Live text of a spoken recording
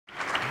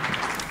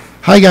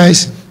Hi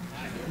guys,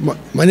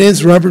 my name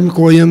is Robert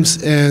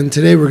McWilliams, and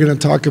today we're going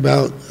to talk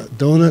about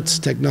donuts,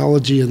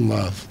 technology, and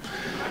love.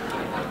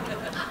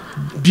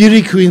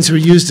 Beauty queens were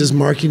used as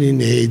marketing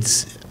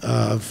aids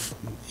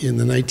in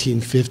the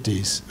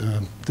 1950s.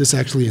 This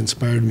actually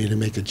inspired me to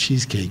make a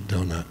cheesecake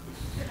donut.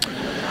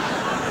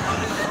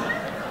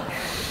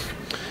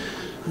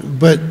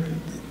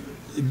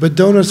 But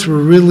donuts were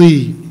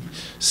really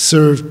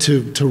served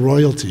to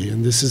royalty,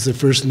 and this is the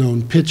first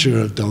known picture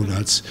of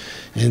donuts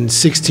in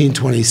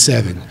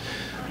 1627.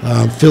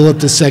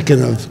 Philip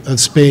II of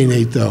Spain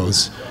ate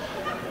those.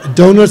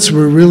 Donuts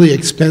were really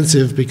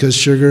expensive because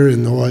sugar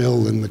and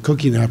oil and the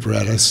cooking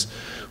apparatus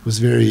was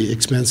very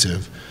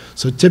expensive.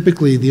 So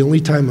typically the only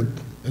time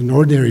an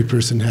ordinary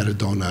person had a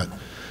donut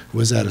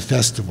was at a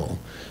festival.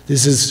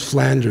 This is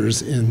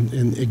Flanders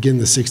in again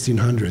the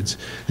 1600s,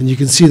 and you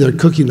can see they're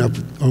cooking up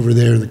over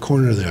there in the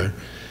corner there.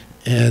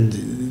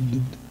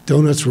 And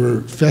donuts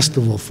were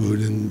festival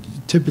food, and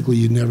typically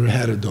you never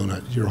had a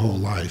donut your whole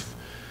life.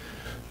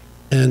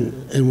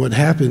 And what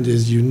happened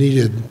is you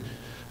needed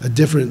a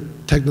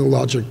different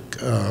technologic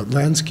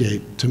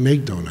landscape to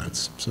make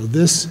donuts. So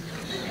this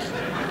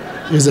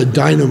is a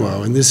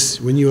dynamo, and this,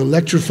 when you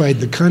electrified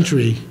the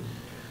country,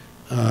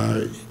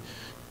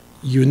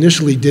 you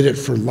initially did it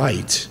for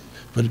light,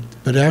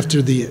 but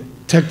after the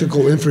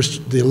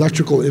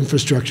electrical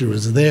infrastructure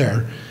was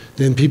there,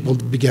 then people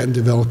began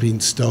developing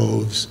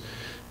stoves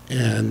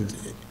and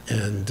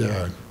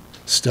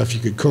stuff you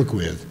could cook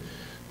with.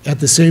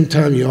 At the same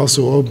time, you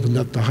also opened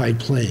up the high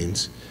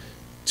plains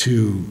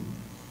to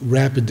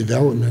rapid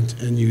development,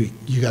 and you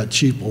got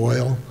cheap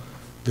oil,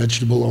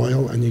 vegetable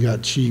oil, and you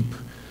got cheap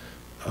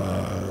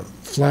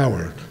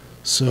flour.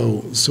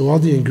 So all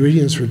the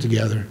ingredients were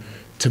together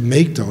to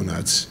make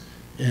donuts.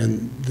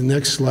 And the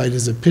next slide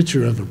is a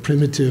picture of a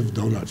primitive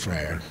donut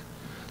fryer.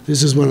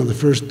 This is one of the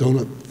first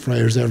donut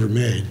fryers ever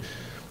made.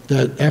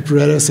 That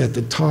apparatus at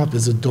the top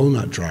is a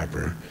donut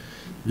dropper.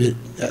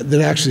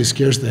 That actually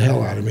scares the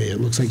hell out of me.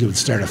 It looks like it would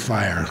start a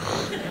fire.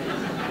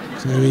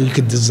 So, I mean, you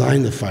could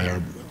design the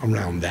fire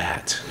around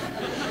that.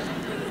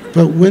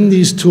 But when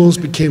these tools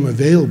became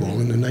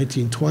available in the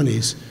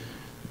 1920s,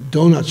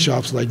 donut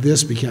shops like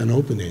this began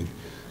opening.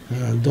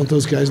 Don't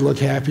those guys look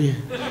happy?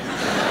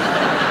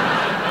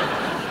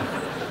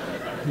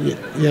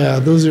 Yeah,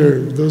 those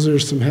are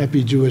some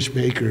happy Jewish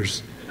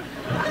bakers.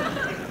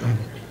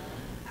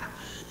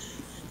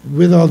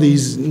 With all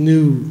these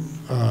new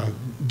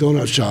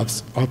donut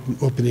shops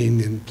opening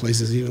in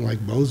places even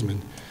like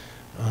Bozeman,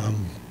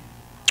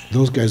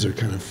 those guys are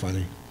kind of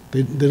funny.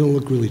 They don't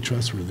look really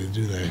trustworthy,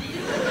 do they?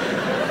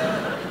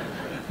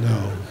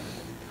 No.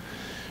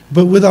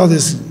 But with all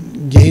this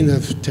gain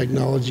of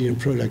technology and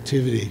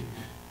productivity,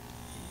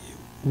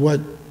 what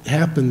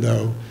happened,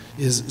 though,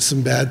 is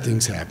some bad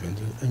things happened.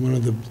 And one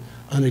of the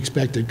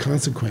unexpected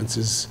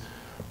consequences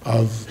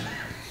of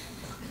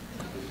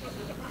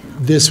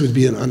this would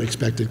be an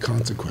unexpected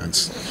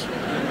consequence.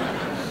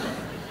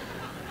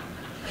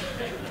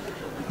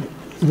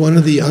 One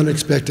of the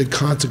unexpected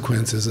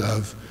consequences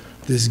of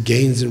this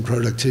gains in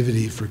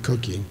productivity for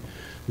cooking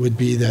would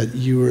be that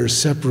you were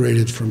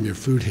separated from your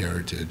food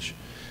heritage.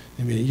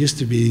 I mean, it used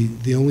to be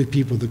the only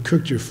people that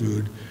cooked your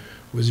food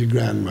was your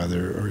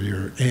grandmother or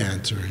your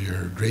aunt or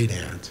your great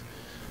aunt.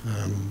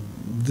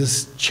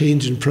 This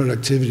change in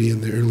productivity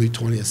in the early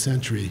 20th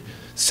century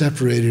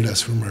separated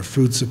us from our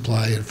food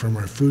supply and from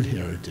our food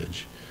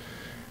heritage.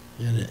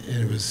 And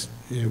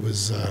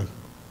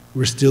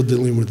we're still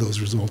dealing with those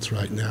results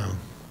right now.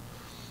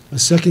 A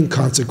second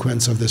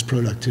consequence of this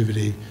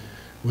productivity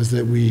was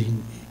that we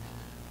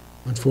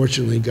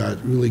unfortunately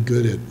got really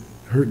good at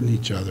hurting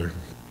each other.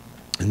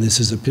 And this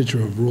is a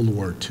picture of World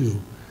War II.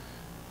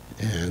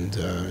 And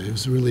it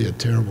was really a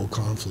terrible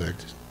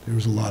conflict. There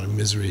was a lot of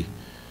misery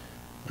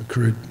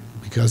occurred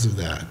because of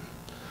that.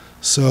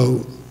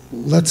 So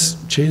let's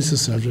change the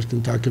subject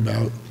and talk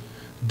about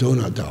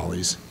donut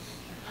dollies.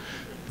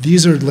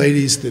 These are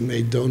ladies that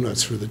made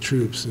donuts for the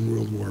troops in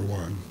World War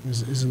I.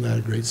 Isn't that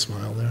a great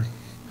smile there?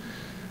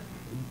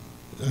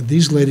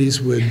 These ladies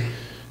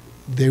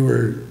they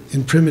were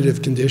in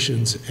primitive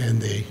conditions,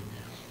 and they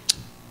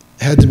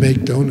had to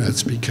make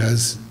donuts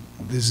because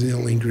the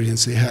only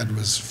ingredients they had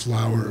was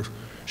flour,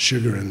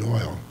 sugar, and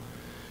oil.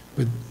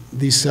 But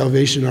these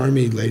Salvation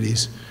Army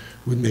ladies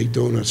would make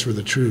donuts for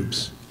the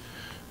troops.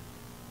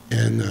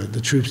 And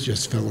the troops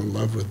just fell in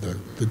love with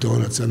the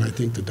donuts, and I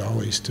think the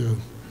dollies too.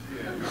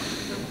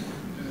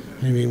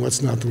 I mean,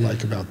 what's not to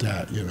like about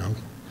that, you know?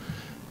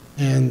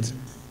 And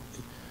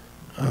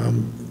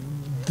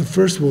the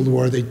First World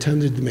War, they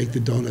tended to make the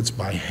donuts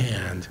by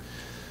hand.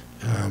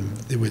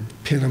 They would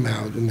pin them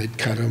out, and they'd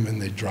cut them, and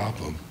they'd drop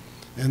them.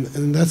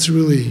 And that's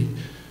really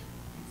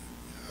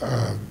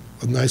a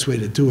nice way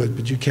to do it,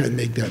 but you can't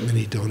make that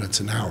many donuts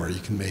an hour. You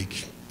can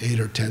make 8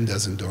 or 10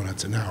 dozen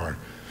donuts an hour.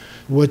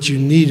 What you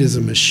need is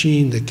a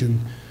machine that can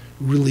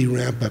really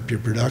ramp up your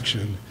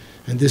production.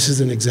 And this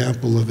is an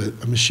example of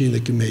a machine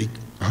that can make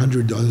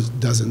 100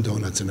 dozen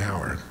donuts an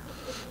hour.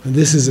 And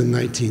this is in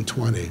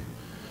 1920,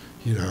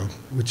 you know,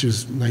 which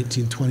is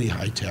 1920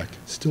 high tech.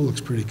 Still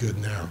looks pretty good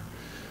now.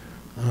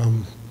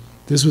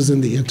 This was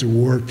in the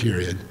interwar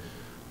period.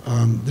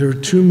 There are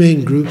two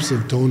main groups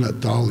of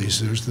donut dollies.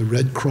 There's the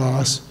Red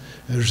Cross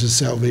and there's the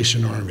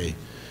Salvation Army.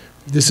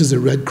 This is a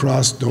Red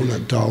Cross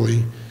donut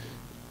dolly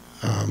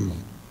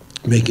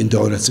making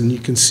donuts, and you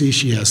can see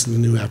she has the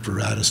new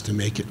apparatus to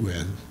make it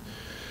with.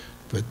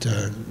 But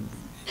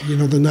you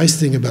know, the nice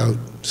thing about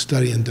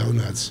studying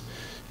donuts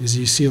is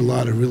you see a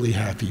lot of really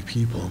happy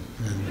people.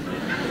 And,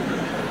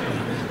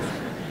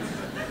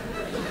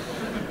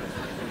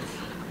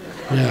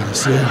 yeah,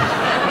 see?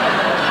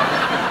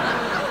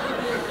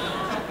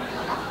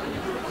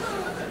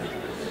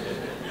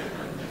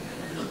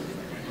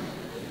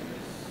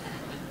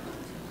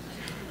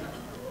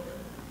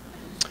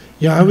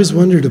 Yeah, I always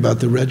wondered about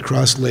the Red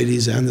Cross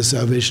ladies and the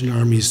Salvation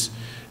Army's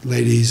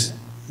ladies,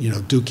 you know,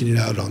 duking it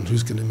out on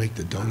who's going to make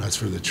the donuts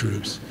for the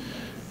troops.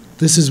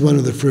 This is one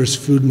of the first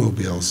food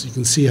mobiles. You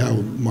can see how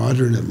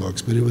modern it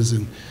looks, but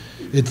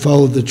it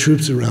followed the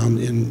troops around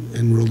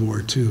in World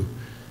War II.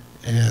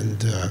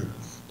 And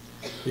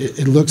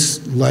it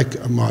looks like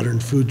a modern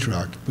food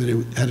truck, but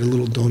it had a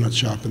little donut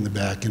shop in the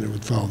back, and it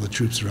would follow the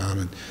troops around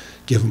and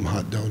give them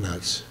hot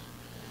donuts.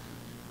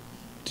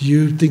 Do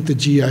you think the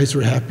GIs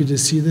were happy to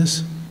see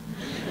this?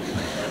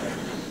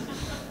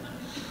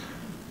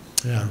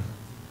 Yeah.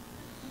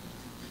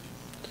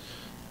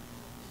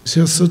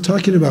 So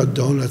talking about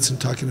donuts and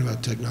talking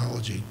about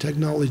technology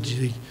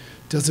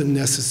doesn't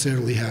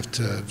necessarily have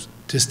to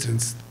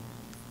distance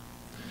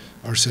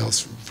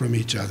ourselves from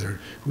each other.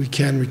 We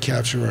can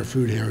recapture our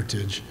food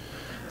heritage.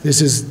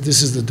 This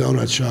is the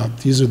donut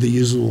shop. These are the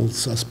usual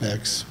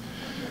suspects.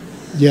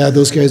 Yeah,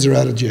 those guys are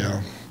out of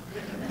jail.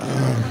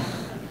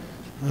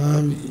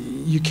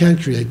 You can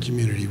create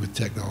community with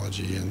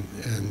technology, and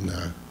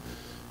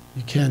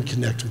you can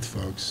connect with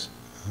folks.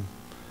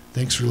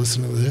 Thanks for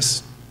listening to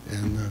this,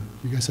 and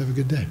you guys have a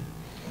good day.